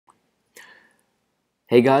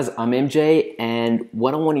Hey guys, I'm MJ, and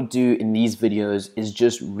what I want to do in these videos is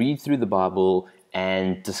just read through the Bible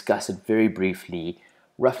and discuss it very briefly,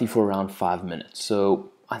 roughly for around 5 minutes.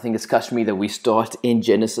 So I think it's customary that we start in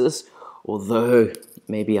Genesis, although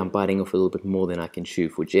maybe I'm biting off a little bit more than I can chew,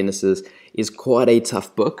 for Genesis is quite a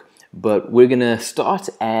tough book, but we're going to start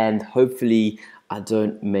and hopefully I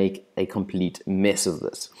don't make a complete mess of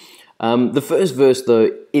this. The first verse,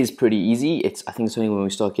 though, is pretty easy. I think it's only when we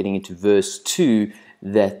start getting into verse 2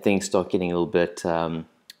 that things start getting a little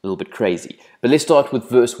bit crazy. But let's start with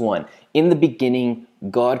verse 1. In the beginning,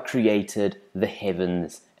 God created the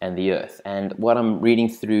heavens and the earth. And what I'm reading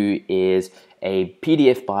through is a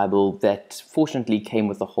PDF Bible that fortunately came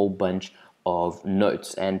with a whole bunch of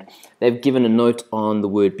notes. And they've given a note on the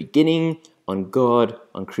word beginning, on God,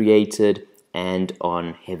 on created, and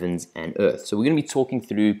on heavens and earth. So we're going to be talking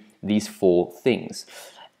through these four things.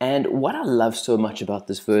 And what I love so much about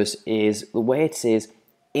this verse is the way it says,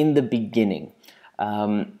 in the beginning.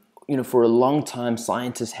 For a long time,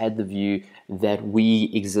 scientists had the view that we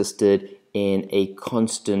existed in a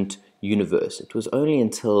constant universe. It was only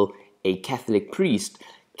until a Catholic priest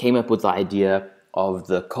came up with the idea of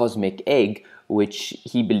the cosmic egg, which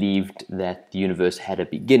he believed that the universe had a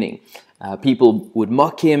beginning. People would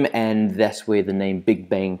mock him, and that's where the name Big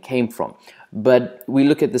Bang came from. But we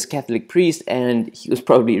look at this Catholic priest, and he was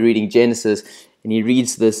probably reading Genesis, and he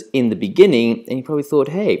reads this in the beginning, and he probably thought,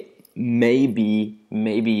 hey, maybe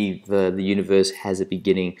the universe has a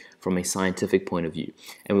beginning from a scientific point of view.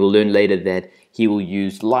 And we'll learn later that he will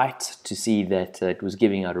use light to see that it was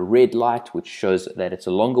giving out a red light, which shows that it's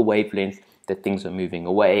a longer wavelength, that things are moving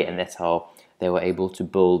away, and that's how they were able to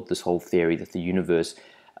build this whole theory that the universe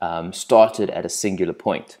started at a singular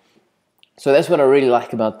point. So that's what I really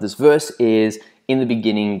like about this verse is, in the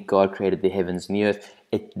beginning, God created the heavens and the earth.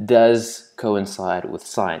 It does coincide with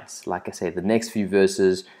science. Like I say, the next few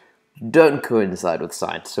verses don't coincide with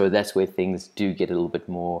science. So that's where things do get a little bit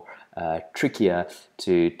more trickier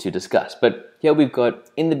to discuss. But here we've got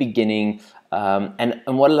in the beginning, and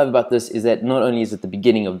what I love about this is that not only is it the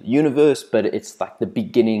beginning of the universe, but it's like the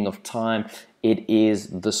beginning of time. It is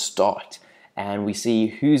the start. And we see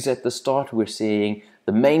who's at the start. We're seeing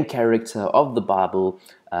the main character of the Bible,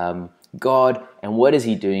 God. And what is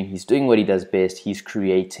he doing? He's doing what he does best. He's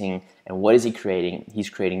creating. And what is he creating? He's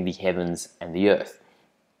creating the heavens and the earth.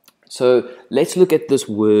 So let's look at this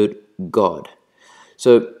word God.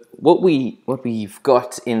 So what we've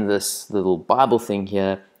got in this little Bible thing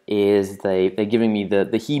here is they're giving me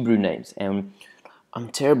the Hebrew names. And I'm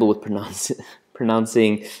terrible with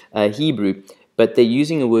pronouncing Hebrew, but they're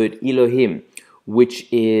using a word Elohim,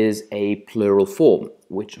 which is a plural form,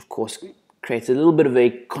 which of course creates a little bit of a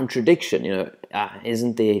contradiction.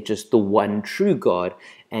 Isn't there just the one true God?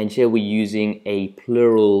 And here we're using a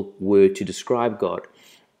plural word to describe God.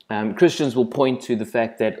 Christians will point to the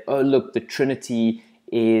fact that, oh look, the Trinity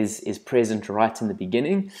is present right in the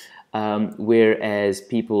beginning, whereas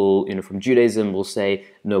people from Judaism will say,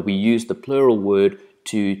 no, we use the plural word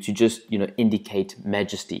to just indicate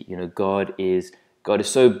majesty. God is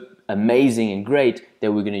so amazing and great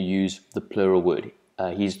that we're going to use the plural word.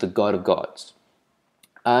 He's the God of gods.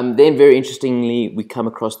 Then very interestingly, we come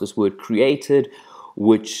across this word created,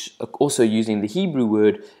 which also using the Hebrew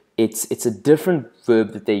word, it's a different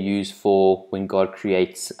verb that they use for when God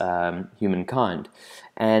creates humankind.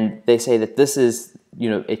 And they say that this is,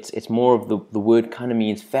 it's more of the word kind of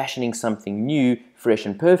means fashioning something new, fresh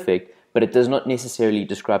and perfect, but it does not necessarily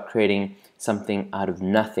describe creating something out of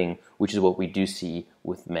nothing, which is what we do see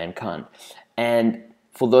with mankind. And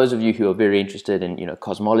for those of you who are very interested in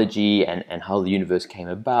cosmology and how the universe came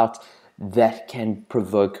about, that can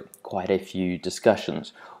provoke quite a few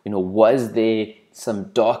discussions. Was there some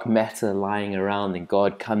dark matter lying around and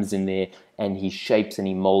God comes in there and he shapes and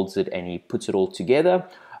he molds it and he puts it all together?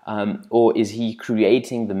 Or is he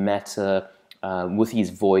creating the matter with his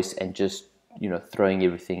voice and just throwing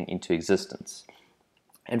everything into existence?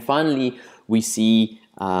 And finally, we see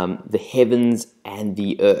the heavens and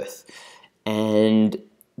the earth. And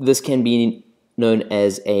this can be known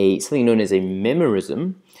as something known as a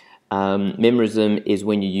memorism. Memorism is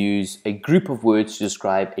when you use a group of words to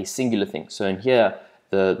describe a singular thing. So in here,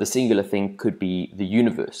 the singular thing could be the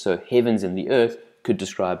universe. So heavens and the earth could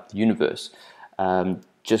describe the universe.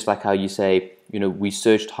 Just like how you say, we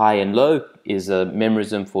searched high and low is a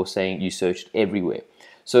memorism for saying you searched everywhere.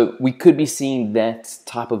 So we could be seeing that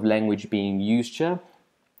type of language being used here.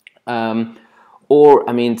 Or,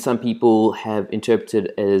 some people have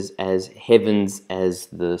interpreted as heavens as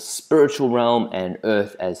the spiritual realm and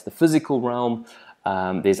earth as the physical realm.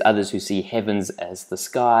 There's others who see heavens as the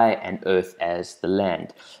sky and earth as the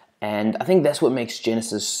land. And I think that's what makes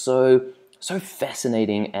Genesis so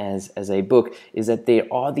fascinating as a book, is that there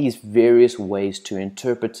are these various ways to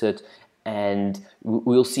interpret it, and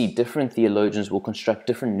we'll see different theologians will construct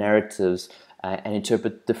different narratives and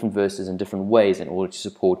interpret different verses in different ways in order to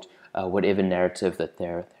support whatever narrative that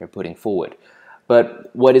they're putting forward.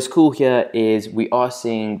 But what is cool here is we are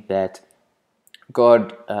seeing that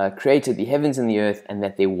God created the heavens and the earth, and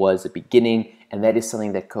that there was a beginning, and that is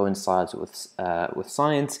something that coincides with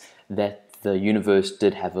science, that the universe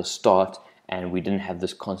did have a start, and we didn't have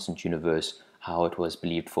this constant universe, how it was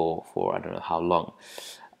believed for I don't know how long.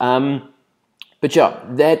 But yeah,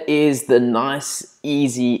 that is the nice,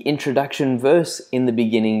 easy introduction verse. In the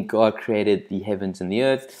beginning, God created the heavens and the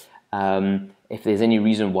earth. If there's any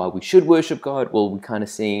reason why we should worship God, well, we're kind of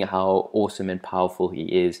seeing how awesome and powerful He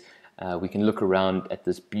is. We can look around at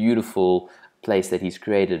this beautiful place that He's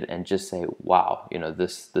created and just say, wow,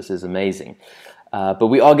 this is amazing. But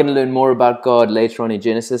we are going to learn more about God later on in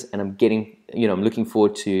Genesis, and I'm looking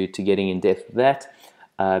forward to getting in depth with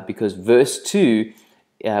that, because verse 2,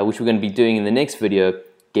 which we're going to be doing in the next video,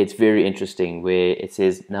 gets very interesting, where it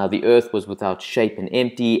says, "Now the earth was without shape and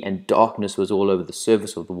empty, and darkness was all over the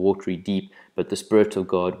surface of the watery deep, but the Spirit of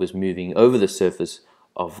God was moving over the surface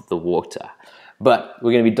of the water." But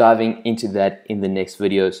we're going to be diving into that in the next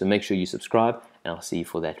video, so make sure you subscribe, and I'll see you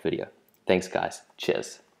for that video. Thanks, guys.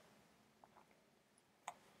 Cheers.